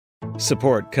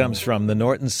Support comes from the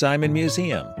Norton Simon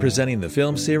Museum, presenting the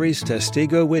film series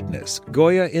Testigo Witness,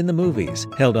 Goya in the Movies.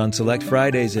 Held on select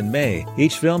Fridays in May,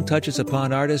 each film touches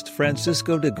upon artist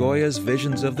Francisco de Goya's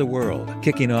visions of the world,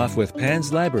 kicking off with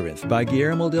Pan's Labyrinth by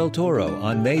Guillermo del Toro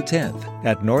on May 10th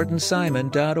at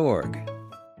nortonsimon.org.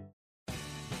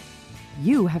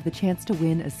 You have the chance to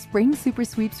win a spring super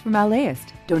sweeps from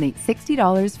LAist. Donate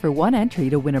 $60 for one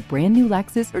entry to win a brand new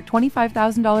Lexus or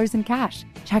 $25,000 in cash.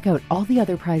 Check out all the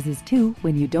other prizes too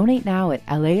when you donate now at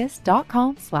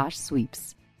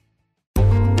laist.com/sweeps.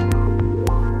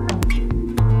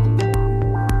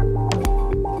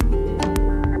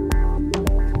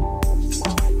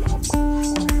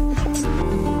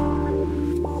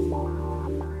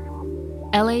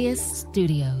 LAist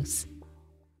Studios.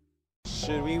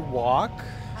 Should we walk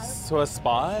to a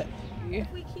spot?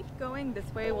 If we keep going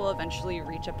this way, we'll eventually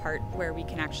reach a part where we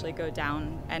can actually go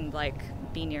down and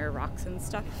be near rocks and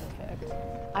stuff. Perfect.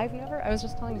 I was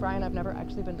just telling Brian, I've never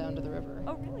actually been down to the river.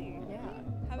 Oh, really? Yeah.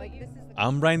 How about you?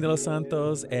 I'm Brian De Los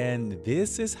Santos, and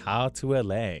this is How to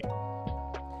LA.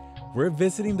 We're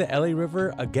visiting the LA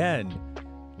River again.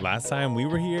 Last time we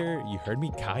were here, you heard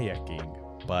me kayaking.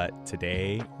 But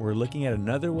today, we're looking at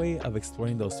another way of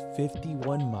exploring those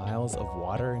 51 miles of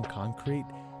water and concrete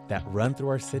that run through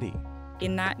our city.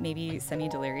 In that maybe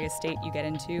semi-delirious state you get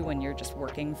into when you're just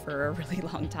working for a really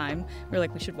long time, we're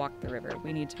like, we should walk the river.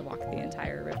 We need to walk the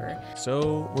entire river.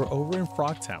 So we're over in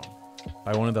Frogtown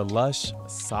by one of the lush,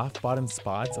 soft-bottomed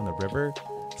spots on the river,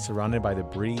 surrounded by the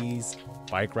breeze,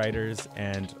 bike riders,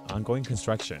 and ongoing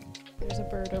construction. There's a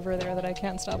bird over there that I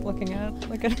can't stop looking at.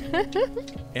 Look at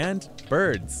it. And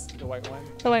birds. The white one?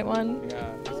 The white one.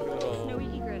 Yeah, just like a little... Snowy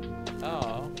egret.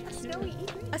 Oh. A snowy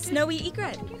egret. A snowy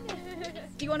egret.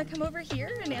 Do you want to come over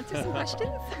here and answer some questions?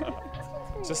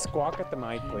 Just squawk at the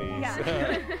mic, please.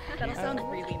 Yeah. That'll sound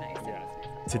really nice. Yeah.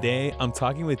 Today, I'm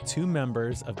talking with two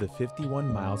members of the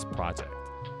 51 Miles Project.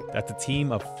 That's a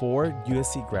team of 4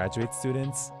 USC graduate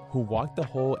students who walked the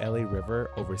whole LA River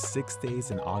over 6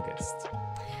 days in August.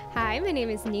 Hi, my name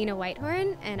is Nina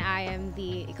Whitehorn, and I am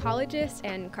the ecologist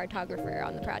and cartographer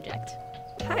on the project.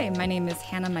 Hi, my name is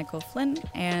Hannah Michael Flynn,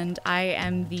 and I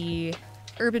am the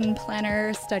urban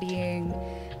planner studying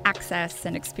access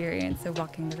and experience of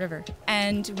walking the river.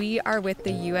 And we are with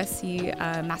the USC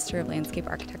Master of Landscape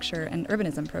Architecture and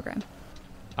Urbanism program.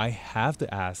 I have to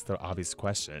ask the obvious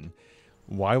question,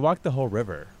 why walk the whole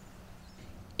river?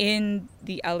 In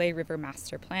the LA River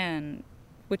Master Plan,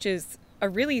 which is a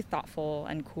really thoughtful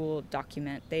and cool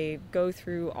document, they go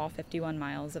through all 51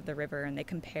 miles of the river and they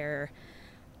compare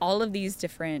all of these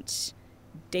different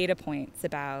data points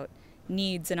about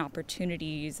needs and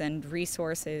opportunities and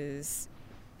resources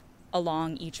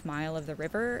along each mile of the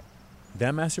river.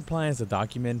 That master plan is a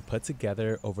document put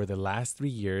together over the last 3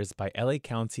 years by LA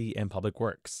County and Public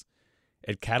Works.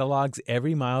 It catalogs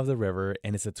every mile of the river,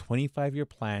 and it's a 25-year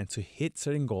plan to hit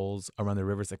certain goals around the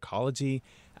river's ecology,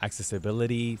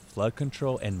 accessibility, flood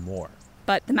control, and more.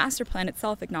 But the master plan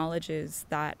itself acknowledges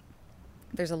that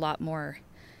there's a lot more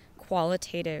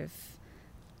qualitative,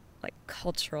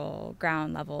 cultural,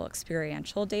 ground level,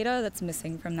 experiential data that's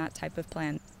missing from that type of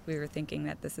plan. We were thinking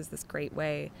that this is this great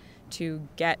way to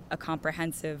get a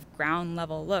comprehensive ground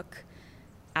level look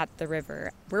at the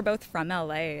river. We're both from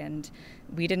LA, and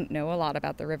we didn't know a lot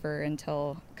about the river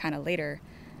until kind of later.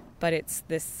 But it's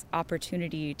this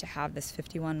opportunity to have this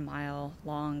 51-mile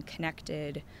long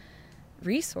connected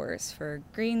resource for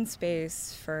green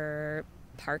space, for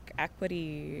park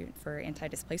equity, for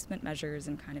anti-displacement measures,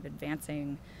 and kind of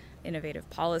advancing innovative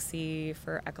policy,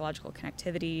 for ecological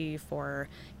connectivity, for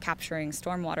capturing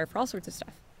stormwater, for all sorts of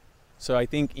stuff. So I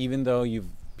think even though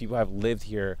people have lived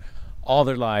here all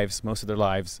their lives, most of their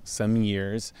lives, some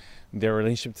years, their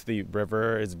relationship to the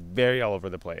river is very all over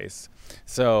the place.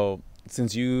 So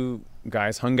since you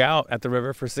guys hung out at the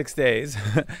river for 6 days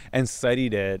and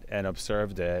studied it and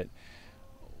observed it,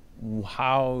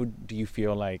 how do you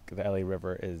feel like the LA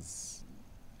River is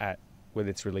with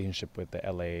its relationship with the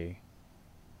LA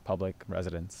public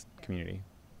residents community?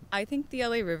 I think the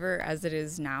LA River as it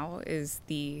is now is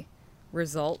the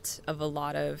result of a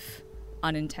lot of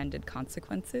unintended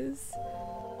consequences.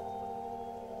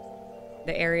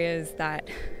 The areas that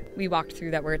we walked through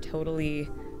that were totally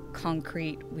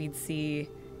concrete, we'd see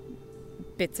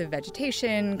bits of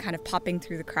vegetation kind of popping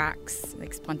through the cracks,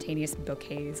 like spontaneous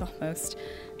bouquets almost,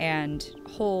 and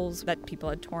holes that people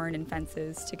had torn in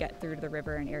fences to get through to the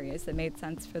river in areas that made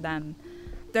sense for them.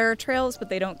 There are trails, but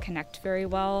they don't connect very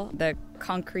well. The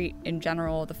concrete in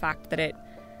general, the fact that it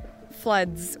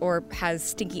floods or has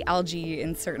stinky algae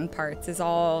in certain parts is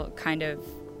all kind of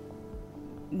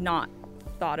not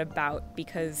thought about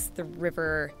because the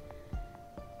river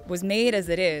was made as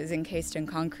it is, encased in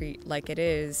concrete like it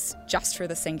is, just for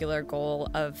the singular goal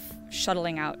of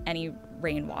shuttling out any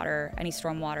rainwater, any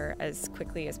stormwater as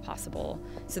quickly as possible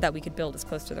so that we could build as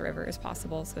close to the river as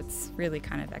possible. So it's really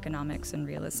kind of economics and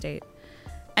real estate.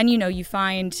 And you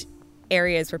find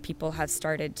areas where people have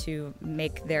started to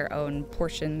make their own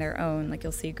portion their own. Like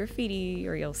you'll see graffiti,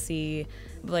 or you'll see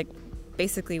like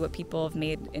basically what people have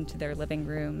made into their living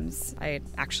rooms. I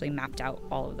actually mapped out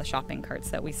all of the shopping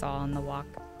carts that we saw on the walk.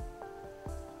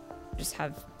 Just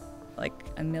have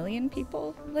like 1 million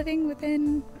people living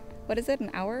within,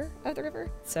 an hour of the river?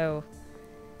 So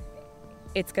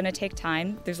it's going to take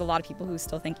time. There's a lot of people who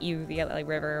still think the LA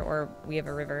River, or we have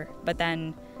a river. But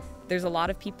then there's a lot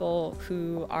of people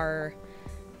who are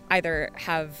either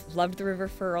have loved the river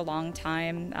for a long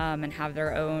time and have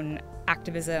their own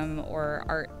activism or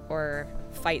art or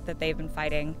fight that they've been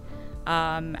fighting.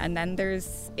 And then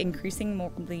there's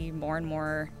increasingly more and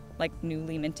more like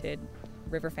newly minted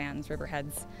river fans,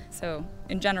 riverheads. So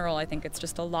in general, I think it's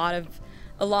just a lot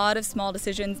of small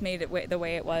decisions made it the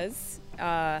way it was.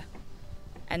 And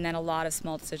then a lot of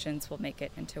small decisions will make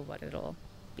it into what it'll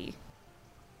be.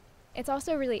 It's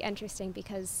also really interesting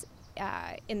because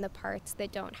in the parts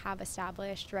that don't have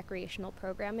established recreational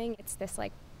programming, it's this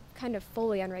like kind of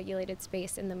fully unregulated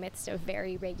space in the midst of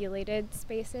very regulated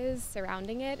spaces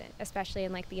surrounding it, especially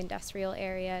in like the industrial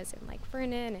areas in like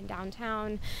Vernon and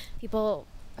downtown. People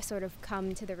sort of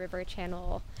come to the river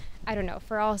channel, I don't know,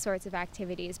 for all sorts of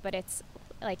activities, but it's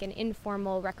like an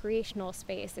informal recreational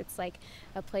space. It's like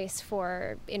a place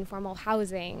for informal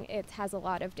housing. It has a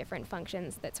lot of different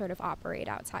functions that sort of operate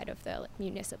outside of the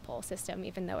municipal system,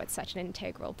 even though it's such an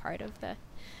integral part of the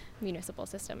municipal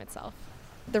system itself.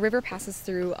 The river passes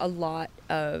through a lot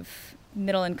of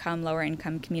middle income, lower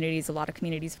income communities, a lot of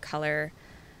communities of color,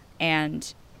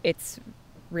 and it's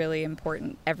really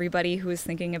important. Everybody who is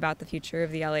thinking about the future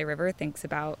of the LA River thinks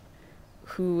about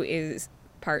who is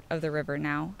part of the river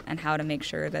now and how to make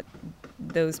sure that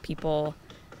those people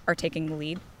are taking the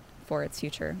lead for its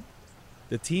future.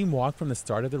 The team walked from the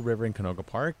start of the river in Canoga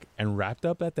Park and wrapped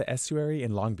up at the estuary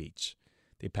in Long Beach.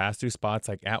 They passed through spots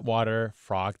like Atwater,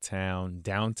 Frogtown,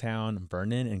 Downtown,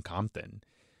 Vernon, and Compton.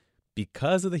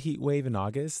 Because of the heat wave in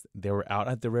August, they were out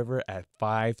at the river at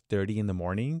 5:30 in the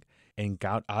morning and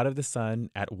got out of the sun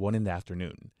at 1 in the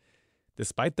afternoon.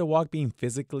 Despite the walk being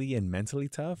physically and mentally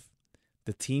tough,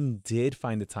 the team did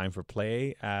find the time for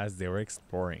play as they were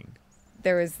exploring.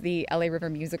 There was the LA River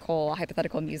musical, a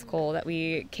hypothetical musical that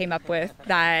we came up with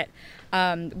that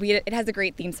it has a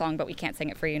great theme song, but we can't sing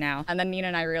it for you now. And then Nina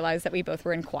and I realized that we both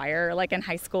were in choir like in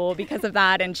high school because of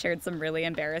that, and shared some really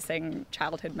embarrassing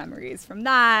childhood memories from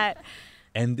that.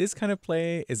 And this kind of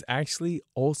play is actually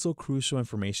also crucial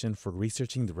information for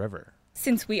researching the river.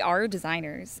 Since we are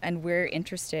designers and we're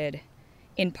interested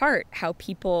in part how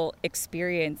people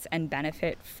experience and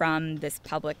benefit from this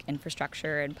public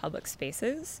infrastructure and public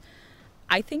spaces,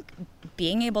 I think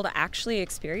being able to actually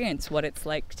experience what it's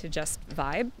like to just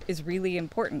vibe is really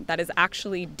important. That is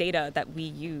actually data that we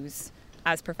use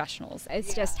as professionals.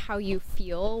 It's just how you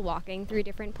feel walking through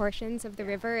different portions of the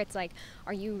river. It's like,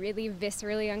 are you really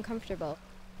viscerally uncomfortable?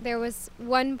 There was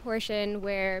one portion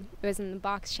where it was in the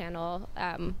box channel,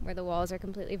 where the walls are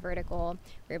completely vertical.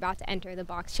 We're about to enter the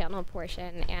box channel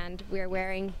portion, and we're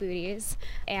wearing booties.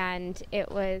 And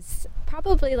it was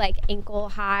probably like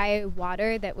ankle-high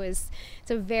water it's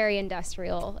a very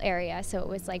industrial area, so it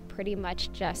was like pretty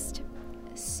much just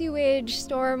sewage,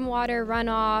 storm water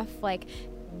runoff, like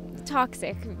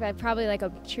toxic, but probably like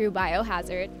a true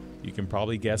biohazard. You can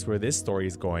probably guess where this story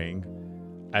is going.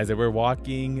 As they were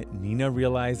walking, Nina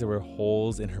realized there were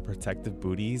holes in her protective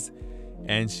booties,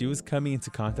 and she was coming into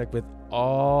contact with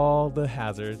all the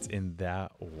hazards in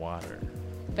that water.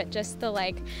 But just the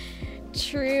like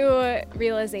true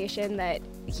realization that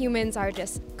humans are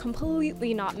just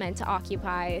completely not meant to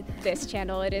occupy this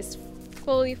channel. It is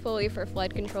fully for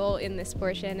flood control in this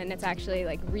portion, and it's actually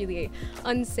like really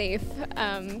unsafe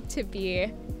to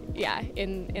be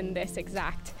in this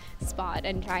exact spot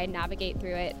and try and navigate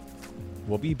through it.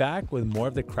 We'll be back with more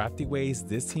of the crafty ways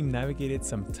this team navigated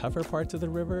some tougher parts of the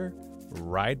river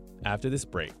right after this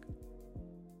break.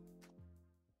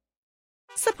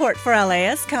 Support for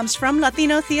LAist comes from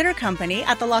Latino Theater Company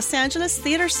at the Los Angeles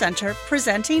Theater Center,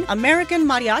 presenting American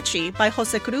Mariachi by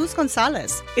Jose Cruz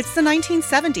Gonzalez. It's the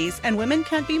 1970s, and women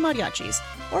can't be mariachis.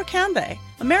 Or can they?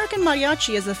 American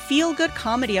Mariachi is a feel-good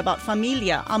comedy about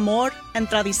familia, amor, and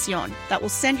tradición that will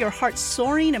send your heart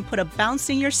soaring and put a bounce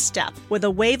in your step with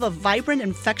a wave of vibrant,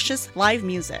 infectious live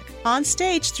music. On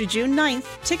stage through June 9th,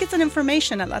 tickets and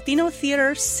information at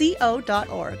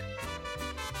latinotheaterco.org.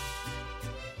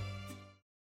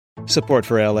 Support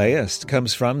for LAist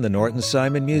comes from the Norton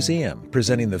Simon Museum,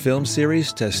 presenting the film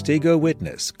series Testigo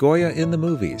Witness, Goya in the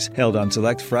Movies, held on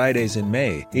select Fridays in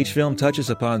May. Each film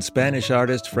touches upon Spanish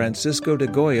artist Francisco de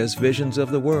Goya's visions of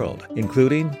the world,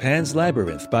 including Pan's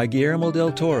Labyrinth by Guillermo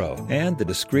del Toro and The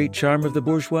Discreet Charm of the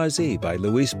Bourgeoisie by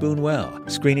Luis Buñuel.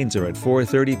 Screenings are at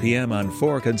 4:30 p.m. on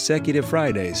 4 consecutive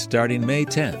Fridays starting May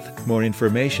 10th. More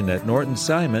information at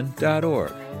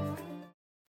nortonsimon.org.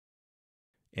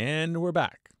 And we're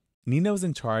back. Nina was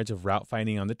in charge of route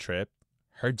finding on the trip.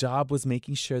 Her job was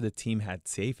making sure the team had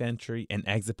safe entry and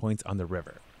exit points on the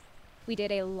river. We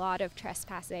did a lot of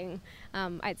trespassing.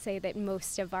 I'd say that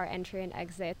most of our entry and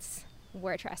exits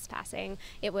were trespassing.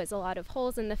 It was a lot of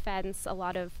holes in the fence, a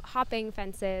lot of hopping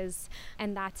fences,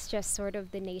 and that's just sort of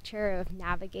the nature of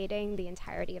navigating the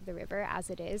entirety of the river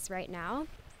as it is right now.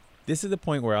 This is the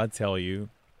point where I'll tell you,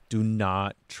 do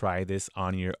not try this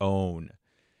on your own.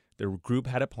 The group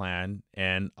had a plan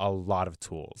and a lot of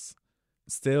tools.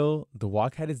 Still, the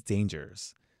walk had its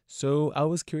dangers, so I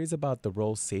was curious about the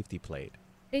role safety played.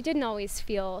 It didn't always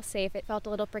feel safe. It felt a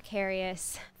little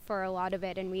precarious for a lot of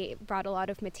it, and we brought a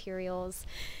lot of materials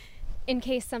in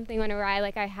case something went awry.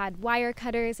 Like I had wire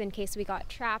cutters in case we got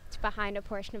trapped behind a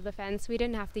portion of the fence. We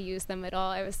didn't have to use them at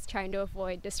all. I was trying to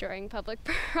avoid destroying public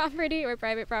property or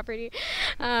private property.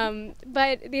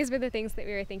 But these were the things that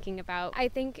we were thinking about. I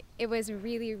think it was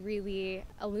really, really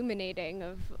illuminating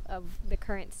of the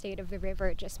current state of the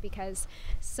river, just because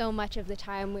so much of the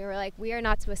time we were like, we are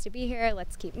not supposed to be here.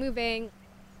 Let's keep moving.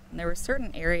 And there were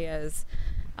certain areas,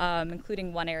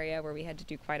 including one area where we had to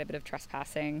do quite a bit of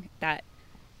trespassing, that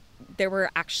there were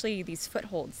actually these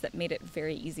footholds that made it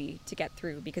very easy to get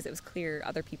through because it was clear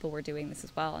other people were doing this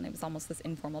as well, and it was almost this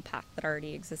informal path that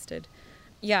already existed.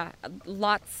 Yeah,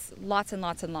 lots and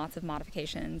lots and lots of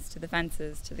modifications to the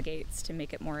fences, to the gates to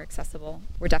make it more accessible.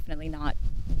 We're definitely not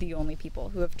the only people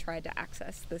who have tried to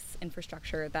access this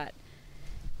infrastructure that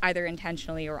either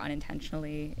intentionally or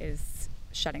unintentionally is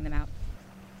shutting them out.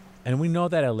 And we know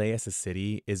that LA as a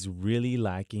city is really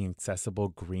lacking accessible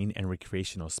green and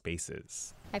recreational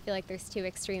spaces. I feel like there's two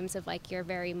extremes of like you're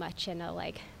very much in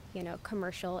a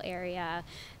commercial area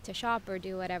to shop or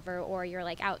do whatever, or you're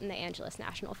like out in the Angeles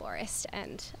National Forest.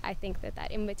 And I think that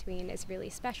in between is really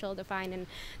special to find, and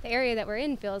the area that we're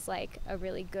in feels like a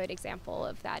really good example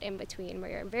of that in between,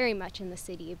 where you're very much in the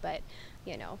city, but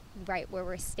right where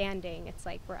we're standing, it's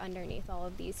like we're underneath all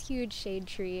of these huge shade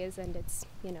trees, and it's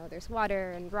there's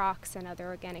water and rocks and other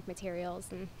organic materials.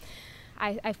 And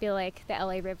I feel like the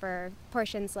LA River,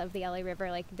 portions of the LA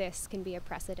River like this can be a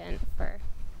precedent for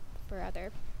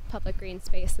other public green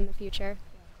space in the future.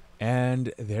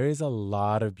 And there is a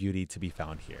lot of beauty to be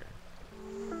found here.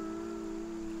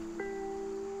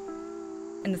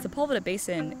 In the Sepulveda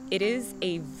Basin, it is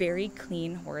a very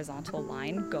clean horizontal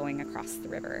line going across the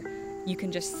river. You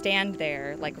can just stand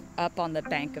there, like up on the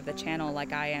bank of the channel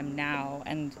like I am now,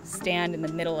 and stand in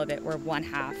the middle of it where one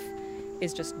half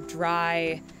is just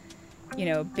dry,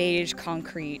 beige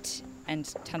concrete and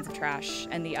tons of trash,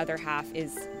 and the other half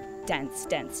is dense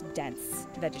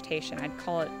vegetation. I'd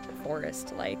call it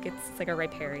forest-like. It's like a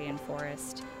riparian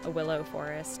forest, a willow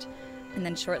forest. And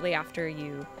then shortly after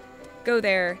you go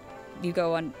there, you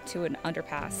go on to an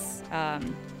underpass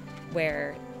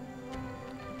where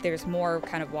there's more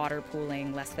kind of water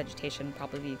pooling, less vegetation,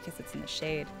 probably because it's in the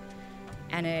shade.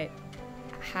 And it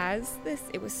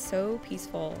was so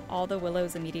peaceful. All the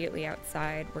willows immediately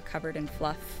outside were covered in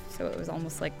fluff, so it was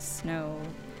almost like snow.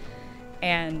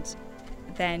 And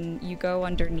then you go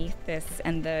underneath this,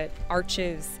 and the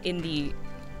arches in the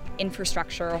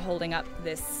infrastructure holding up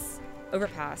this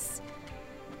overpass,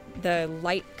 the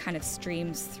light kind of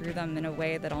streams through them in a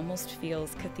way that almost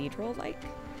feels cathedral-like.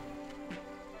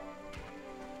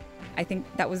 I think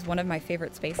that was one of my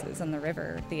favorite spaces on the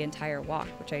river, the entire walk,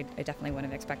 which I definitely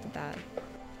wouldn't have expected that.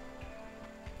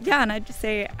 Yeah, and I'd just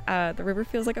say the river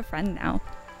feels like a friend now.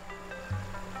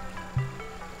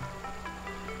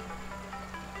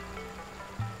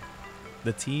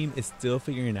 The team is still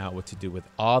figuring out what to do with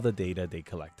all the data they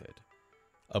collected.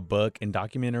 A book and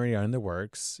documentary are in the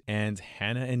works, and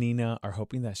Hannah and Nina are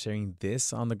hoping that sharing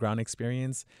this on-the-ground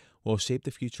experience will shape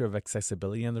the future of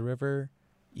accessibility on the river,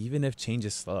 even if change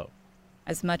is slow.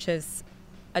 As much as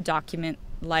a document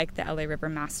like the LA River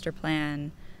Master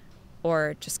Plan,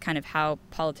 or just kind of how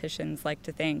politicians like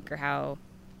to think, or how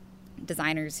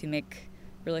designers who make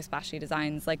really splashy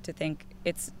designs like to think,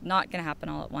 it's not going to happen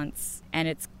all at once. And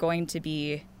it's going to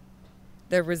be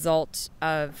the result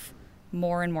of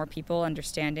more and more people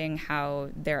understanding how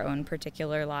their own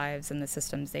particular lives and the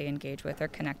systems they engage with are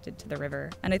connected to the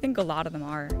river. And I think a lot of them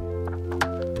are.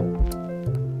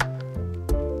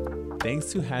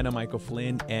 Thanks to Hannah Michael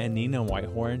Flynn and Nina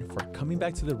Whitehorn for coming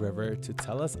back to the river to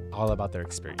tell us all about their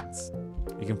experience.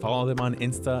 You can follow them on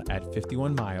Insta at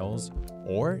 51 Miles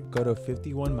or go to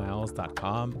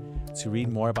 51miles.com to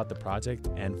read more about the project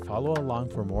and follow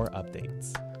along for more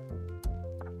updates.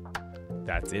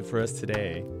 That's it for us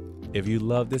today. If you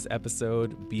love this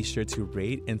episode, be sure to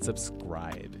rate and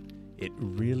subscribe. It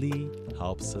really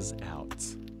helps us out.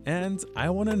 And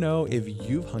I want to know if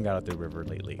you've hung out at the river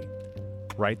lately.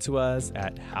 Write to us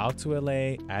at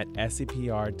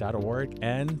howtola@scpr.org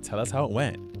and tell us how it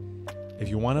went. If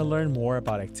you want to learn more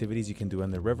about activities you can do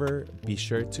on the river, be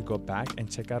sure to go back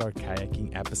and check out our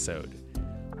kayaking episode.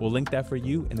 We'll link that for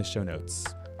you in the show notes.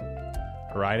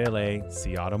 All right, LA,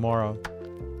 see y'all tomorrow.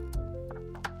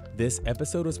 This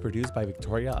episode was produced by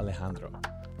Victoria Alejandro.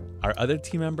 Our other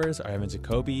team members are Evan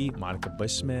Jacoby, Monica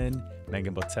Bushman,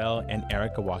 Megan Botel, and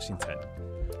Erica Washington.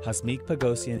 Hasmeek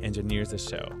Pagosian engineers the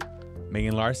show.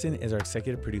 Megan Larson is our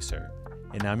executive producer.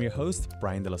 And I'm your host,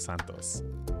 Brian De Los Santos.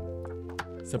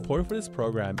 Support for this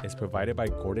program is provided by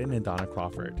Gordon and Donna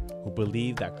Crawford, who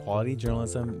believe that quality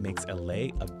journalism makes LA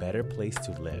a better place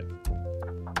to live.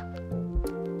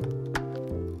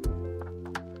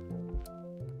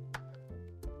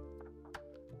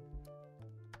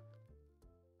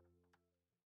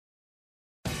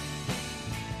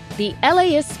 The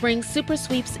LAist Spring Super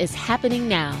Sweeps is happening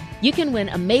now. You can win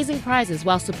amazing prizes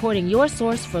while supporting your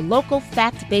source for local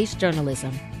fact-based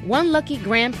journalism. One lucky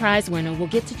grand prize winner will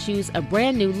get to choose a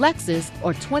brand new Lexus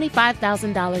or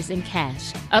 $25,000 in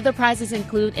cash. Other prizes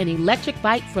include an electric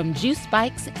bike from Juice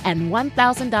Bikes and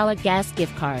 $1,000 gas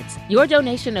gift cards. Your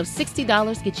donation of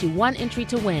 $60 gets you one entry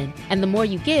to win, and the more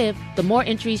you give, the more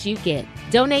entries you get.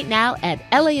 Donate now at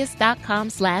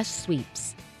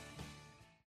laist.com/sweeps.